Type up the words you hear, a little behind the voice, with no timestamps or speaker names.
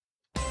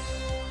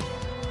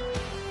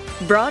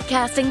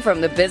Broadcasting from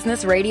the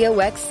Business Radio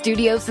X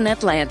studios in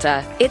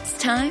Atlanta, it's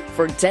time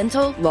for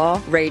Dental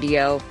Law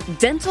Radio.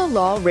 Dental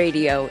Law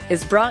Radio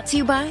is brought to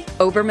you by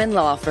Oberman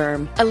Law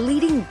Firm, a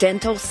leading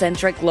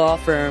dental-centric law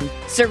firm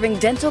serving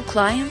dental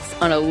clients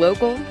on a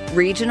local,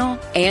 regional,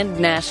 and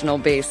national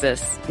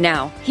basis.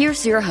 Now,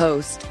 here's your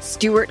host,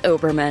 Stuart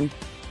Oberman.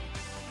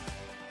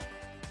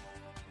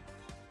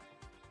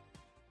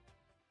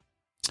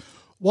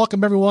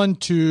 Welcome, everyone,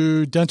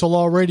 to Dental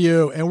Law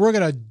Radio, and we're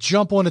going to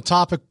jump on a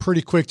topic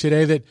pretty quick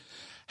today that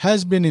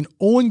has been an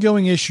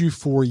ongoing issue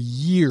for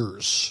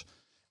years,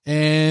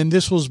 and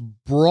this was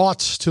brought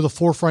to the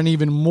forefront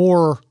even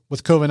more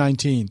with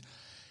COVID-19.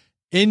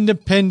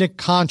 Independent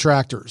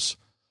contractors,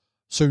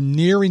 so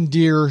near and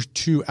dear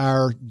to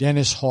our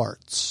dentist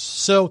hearts.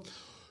 So,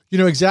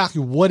 exactly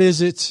what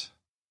is it?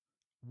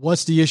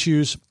 What's the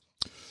issues?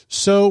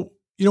 So,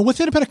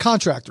 with independent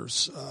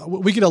contractors,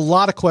 we get a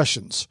lot of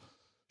questions.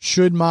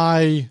 Should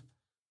my,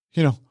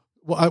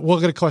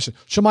 we'll get a question.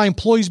 Should my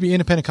employees be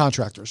independent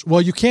contractors?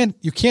 Well, you can't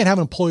have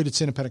an employee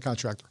that's an independent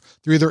contractor.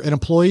 They're either an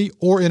employee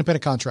or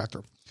independent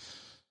contractor.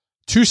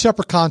 Two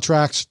separate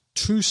contracts,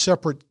 two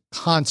separate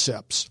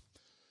concepts.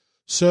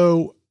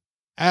 So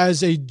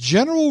as a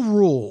general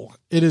rule,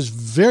 it is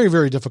very,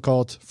 very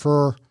difficult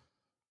for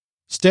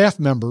staff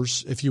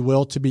members, if you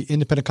will, to be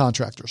independent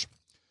contractors.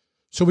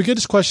 So we get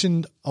this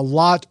question a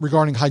lot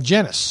regarding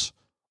hygienists.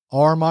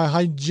 Are my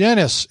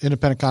hygienists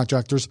independent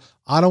contractors?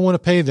 I don't want to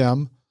pay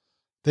them.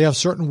 They have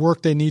certain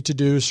work they need to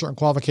do, certain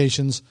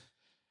qualifications.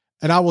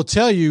 And I will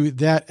tell you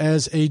that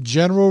as a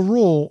general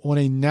rule on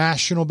a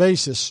national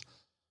basis,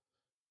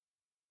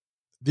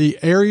 the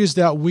areas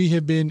that we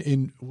have been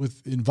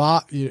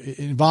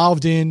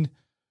involved in,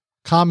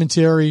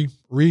 commentary,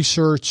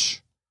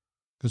 research,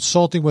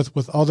 consulting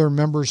with other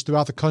members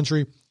throughout the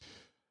country,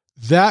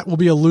 that will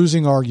be a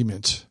losing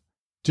argument.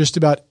 Just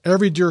about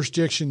every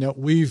jurisdiction that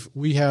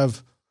we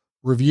have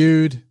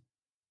reviewed,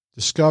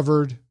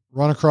 discovered,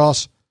 run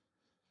across,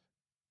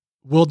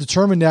 will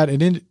determine that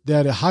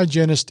that a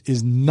hygienist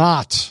is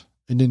not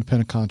an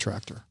independent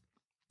contractor.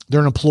 They're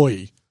an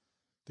employee.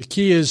 The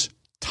key is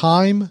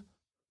time,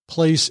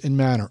 place, and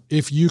manner.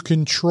 If you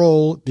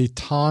control the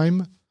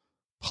time,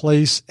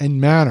 place,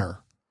 and manner,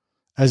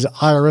 as the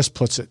IRS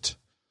puts it,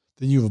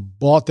 then you have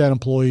bought that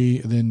employee,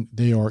 and then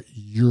they are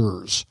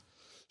yours.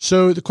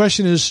 So the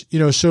question is,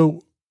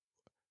 so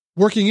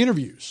working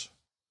interviews.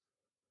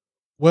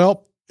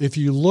 Well, if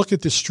you look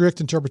at the strict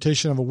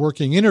interpretation of a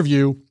working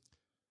interview,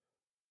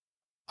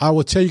 I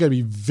will tell you got to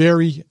be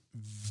very,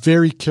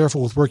 very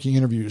careful with working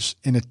interviews.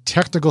 In a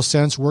technical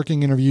sense,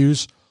 working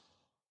interviews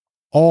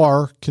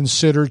are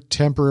considered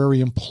temporary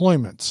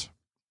employment.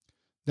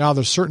 Now,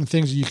 there's certain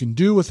things that you can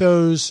do with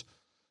those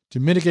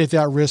to mitigate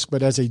that risk,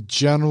 but as a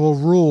general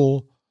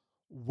rule,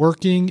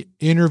 working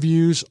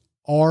interviews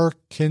are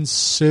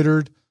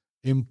considered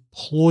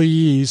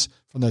employees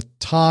from the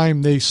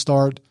time they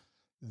start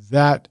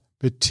that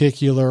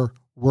particular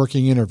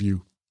working interview,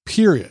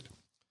 period.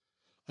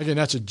 Again,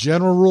 that's a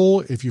general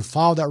rule. If you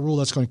follow that rule,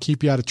 that's going to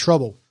keep you out of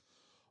trouble.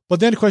 But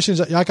then the question is,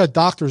 I got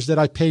doctors that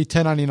I pay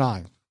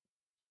 1099.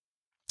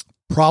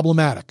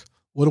 Problematic.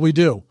 What do we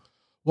do?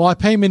 Well, I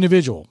pay them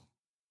individual.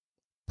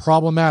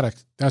 Problematic.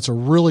 That's a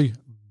really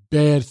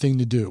bad thing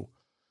to do.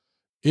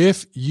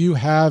 If you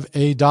have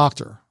a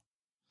doctor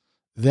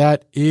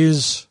that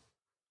is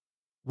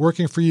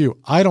working for you,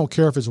 I don't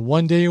care if it's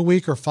 1 day a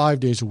week or 5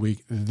 days a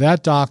week,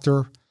 that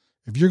doctor,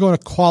 if you're going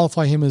to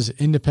qualify him as an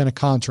independent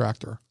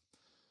contractor,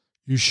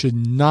 you should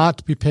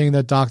not be paying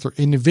that doctor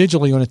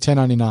individually on a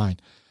 1099.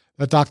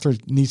 That doctor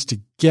needs to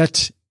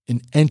get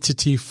an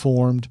entity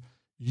formed.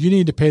 You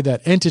need to pay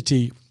that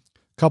entity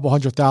a couple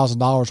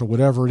 $100,000 or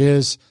whatever it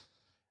is,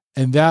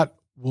 and that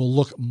will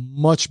look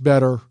much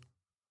better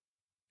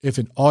if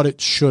an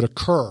audit should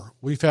occur.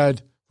 We've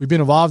been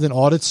involved in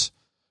audits,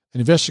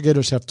 and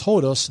investigators have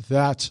told us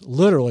that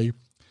literally,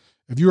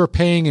 if you are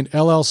paying an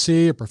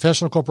LLC, a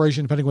professional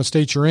corporation, depending on what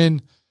state you're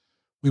in,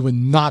 we would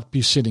not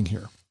be sitting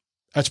here.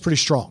 That's pretty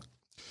strong.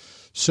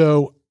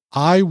 So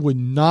I would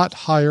not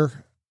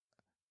hire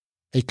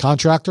a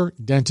contractor,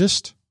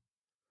 dentist,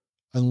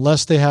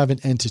 unless they have an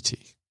entity.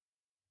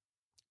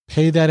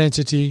 Pay that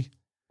entity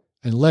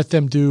and let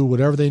them do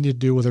whatever they need to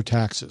do with their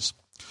taxes.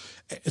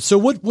 So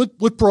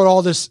what brought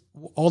all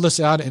this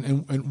out,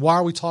 and why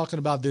are we talking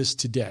about this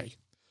today?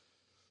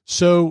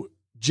 So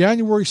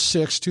January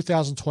 6,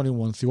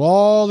 2021, through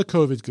all the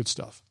COVID good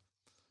stuff,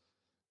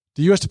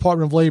 the U.S.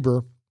 Department of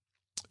Labor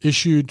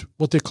issued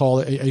what they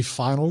call a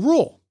final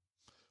rule.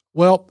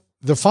 Well,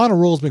 the final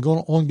rule has been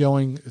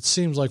ongoing, it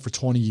seems like, for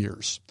 20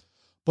 years.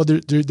 But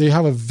they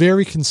have a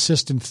very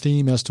consistent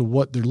theme as to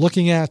what they're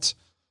looking at,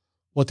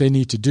 what they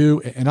need to do.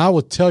 And I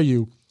will tell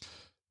you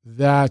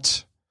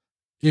that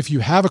if you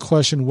have a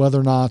question whether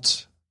or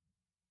not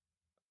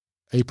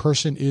a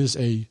person is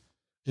a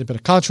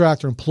independent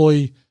contractor,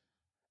 employee,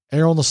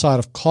 err on the side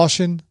of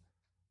caution,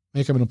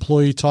 make them an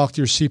employee, talk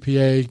to your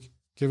CPA,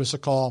 give us a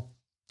call.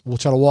 We'll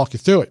try to walk you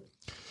through it.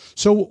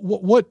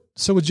 So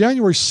So with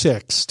January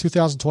 6,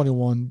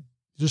 2021,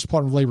 the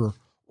Department of Labor,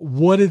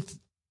 what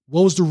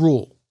was the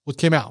rule? what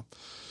came out.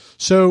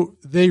 So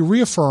they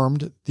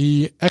reaffirmed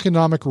the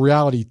economic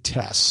reality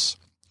tests.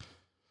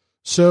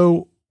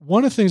 So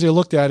one of the things they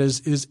looked at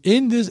is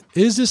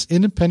this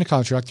independent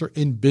contractor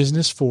in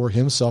business for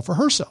himself or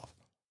herself?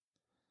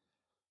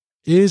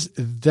 Is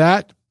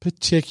that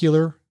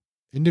particular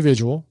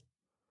individual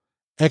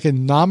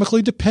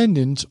economically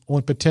dependent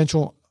on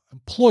potential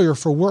employer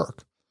for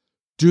work?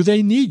 Do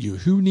they need you?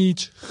 Who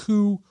needs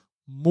who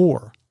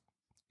more?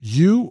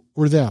 You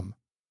or them?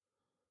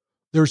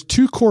 There's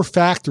two core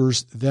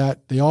factors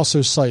that they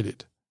also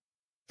cited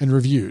and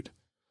reviewed.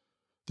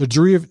 The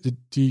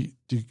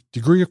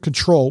degree of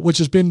control, which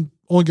has been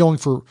ongoing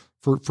for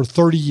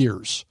 30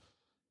 years.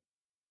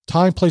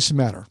 Time, place, and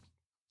manner.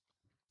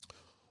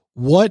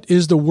 What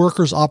is the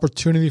worker's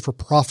opportunity for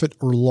profit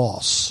or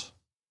loss?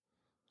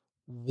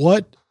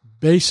 What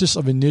basis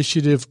of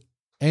initiative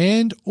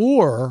and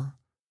or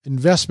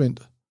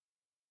investment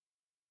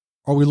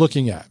are we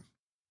looking at?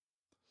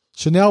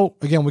 So now,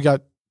 again, we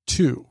got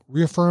two.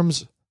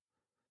 Reaffirms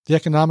the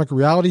economic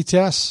reality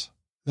test.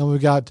 Then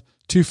we've got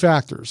two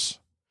factors: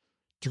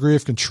 degree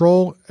of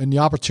control and the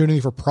opportunity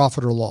for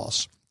profit or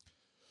loss.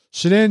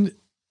 So then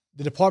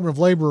the Department of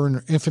Labor, in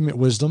their infinite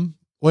wisdom,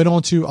 went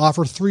on to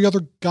offer three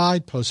other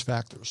guidepost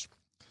factors.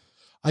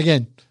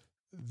 Again,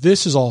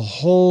 this is a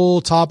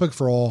whole topic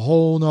for a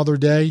whole nother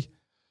day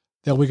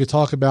that we could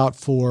talk about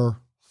for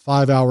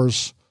 5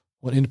 hours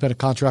on independent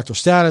contractor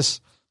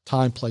status,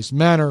 time, place,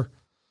 manner.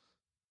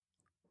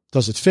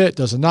 Does it fit?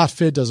 Does it not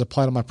fit? Does it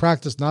apply to my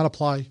practice? Not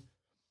apply?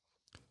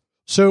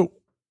 So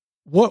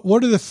what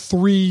are the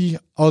three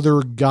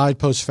other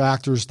guidepost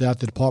factors that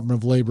the Department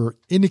of Labor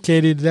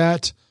indicated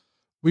that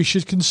we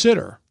should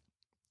consider?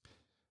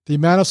 The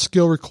amount of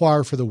skill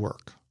required for the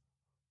work.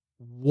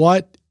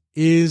 What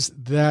is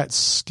that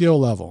skill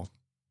level?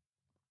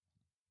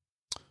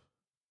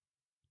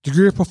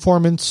 Degree of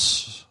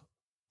performance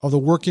of the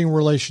working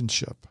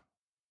relationship.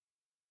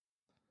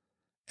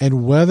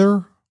 And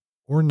whether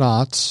or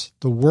not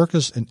the work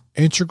is an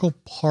integral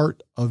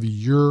part of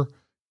your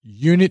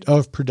unit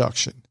of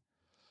production.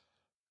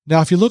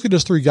 Now, if you look at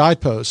those three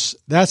guideposts,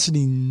 that's an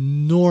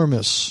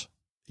enormous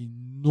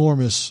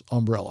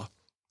umbrella.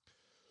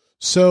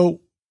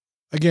 So,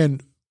 again,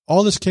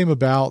 all this came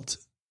about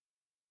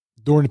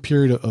during the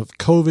period of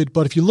COVID.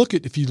 But if you look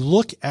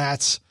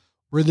at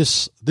where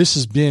this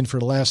has been for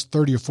the last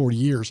 30 or 40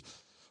 years,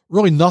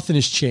 really nothing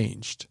has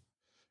changed.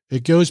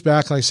 It goes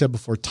back, like I said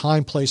before,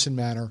 time, place, and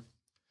manner.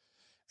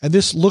 And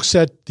this looks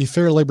at the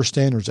Fair Labor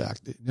Standards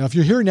Act. Now, if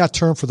you're hearing that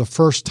term for the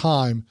first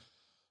time,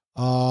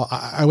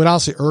 I would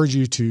honestly urge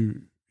you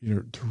to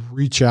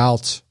reach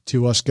out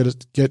to us,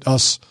 get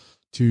us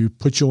to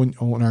put you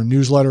on our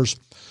newsletters.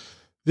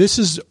 This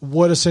is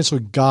what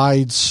essentially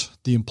guides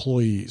the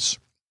employees,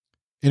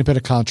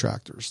 independent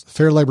contractors, the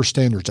Fair Labor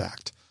Standards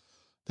Act.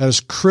 That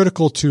is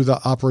critical to the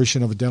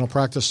operation of a dental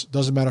practice.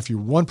 Doesn't matter if you're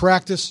one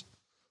practice,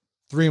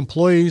 3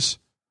 employees,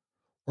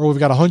 or we've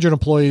got 100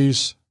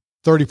 employees,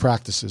 30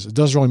 practices. It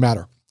doesn't really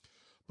matter.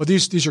 But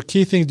these are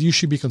key things you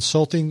should be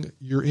consulting.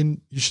 You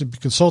should be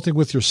consulting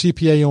with your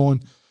CPA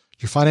on,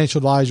 your financial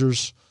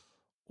advisors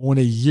on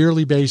a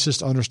yearly basis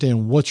to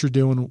understand what you're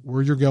doing,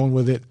 where you're going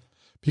with it,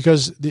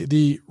 because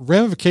the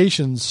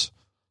ramifications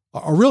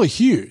are really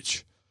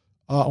huge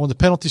on the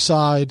penalty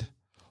side,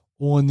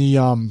 on the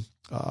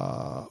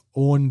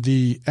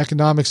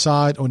economic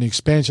side, on the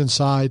expansion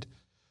side,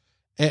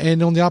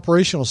 and on the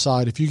operational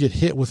side if you get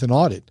hit with an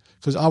audit.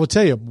 Because I would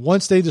tell you,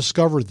 once they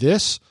discover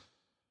this,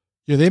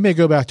 they may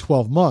go back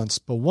 12 months,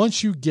 but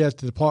once you get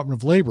the Department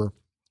of Labor,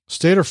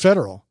 state or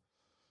federal,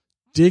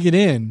 digging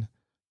in,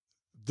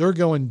 they're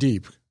going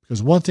deep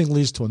because one thing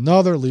leads to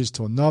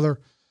another.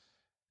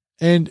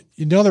 And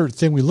another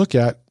thing we look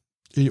at,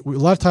 a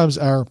lot of times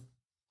our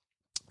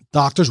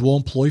doctors will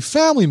employ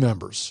family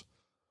members.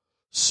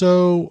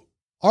 So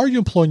are you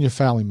employing your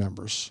family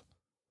members?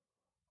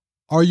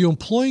 Are you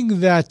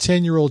employing that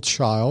 10-year-old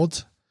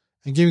child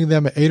and giving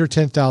them an $8,000 or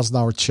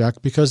 $10,000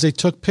 check because they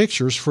took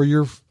pictures for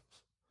your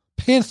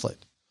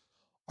pamphlet?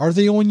 Are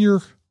they on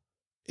your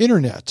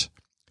internet?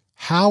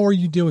 How are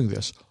you doing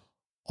this?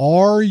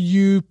 Are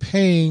you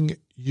paying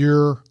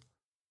your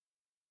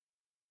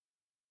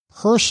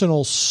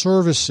personal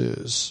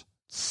services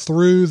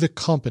through the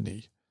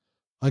company?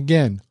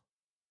 Again,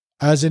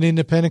 as an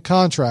independent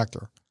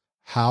contractor,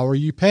 how are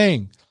you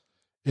paying?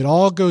 It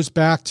all goes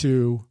back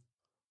to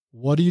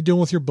what are you doing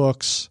with your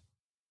books?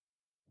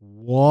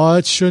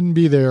 What shouldn't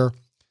be there?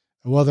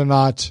 And whether or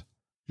not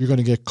you're going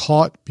to get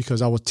caught,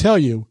 because I will tell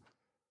you,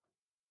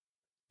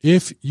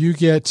 if you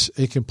get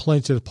a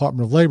complaint to the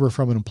Department of Labor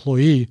from an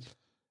employee,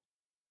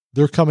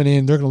 they're coming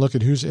in, they're going to look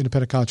at who's an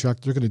independent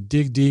contractor. They're going to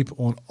dig deep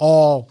on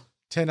all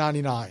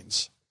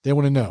 1099s. They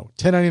want to know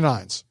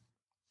 1099s.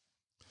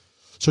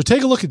 So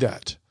take a look at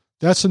that.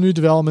 That's some new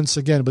developments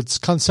again, but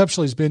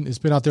conceptually it's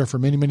been out there for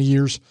many, many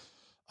years.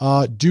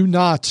 Do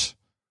not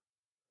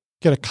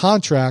get a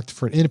contract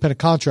for an independent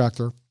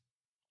contractor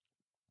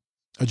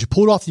that you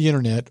pulled off the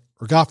internet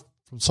or got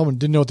from someone who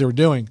didn't know what they were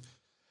doing,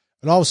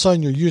 and all of a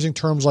sudden you're using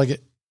terms like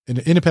an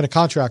independent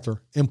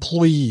contractor,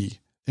 employee,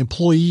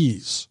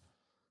 employees.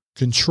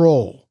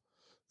 control.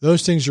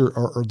 Those things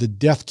are the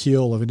death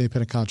kill of an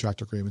independent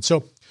contractor agreement.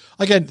 So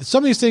again,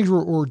 some of these things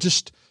were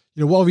just,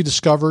 what have we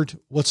discovered?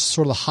 What's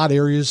sort of the hot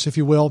areas, if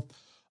you will?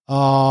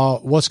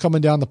 What's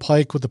coming down the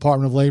pike with the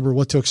Department of Labor,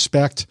 what to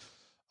expect.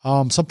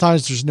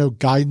 Sometimes there's no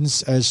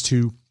guidance as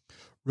to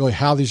really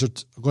how these are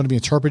going to be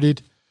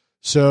interpreted.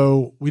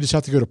 So we just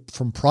have to go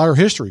from prior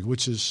history,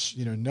 which is,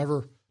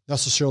 never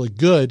necessarily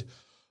good.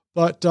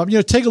 But,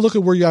 take a look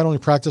at where you're at on your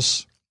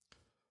practice.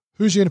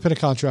 Who's your independent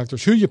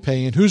contractors? Who you're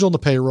paying? Who's on the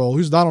payroll?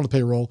 Who's not on the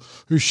payroll?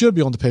 Who should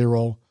be on the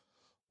payroll?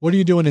 What are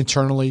you doing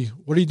internally?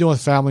 What are you doing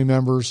with family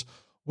members?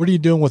 What are you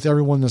doing with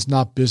everyone that's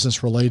not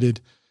business related?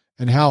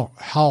 And how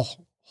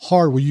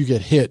hard will you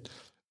get hit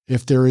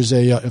if there is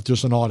if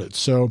there's an audit?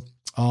 So,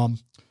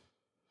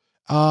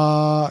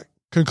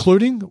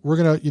 concluding, we're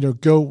going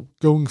to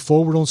going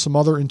forward on some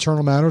other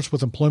internal matters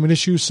with employment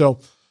issues. So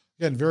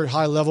again, very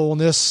high level on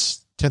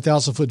this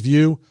 10,000 foot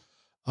view.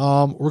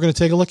 We're going to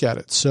take a look at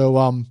it.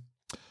 So,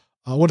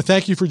 I want to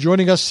thank you for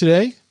joining us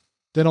today,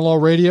 Dental Law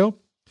Radio.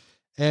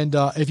 And,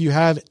 if you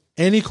have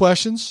any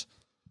questions,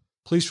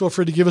 please feel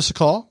free to give us a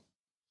call.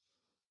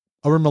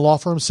 Oberman Law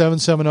Firm,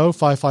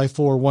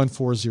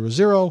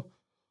 770-554-1400.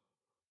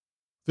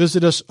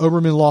 Visit us,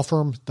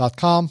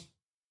 obermanlawfirm.com.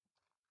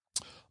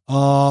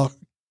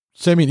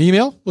 Send me an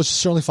email, which is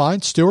certainly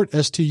fine, Stuart,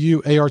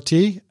 Stuart,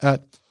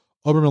 at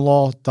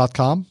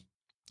obermanlaw.com.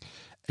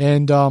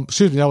 And,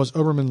 that was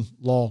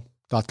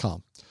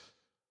obermanlaw.com.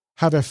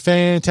 Have a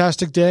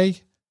fantastic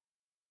day,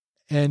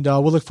 and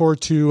we'll look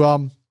forward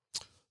to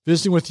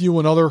visiting with you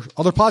on other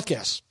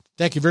podcasts.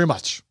 Thank you very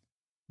much.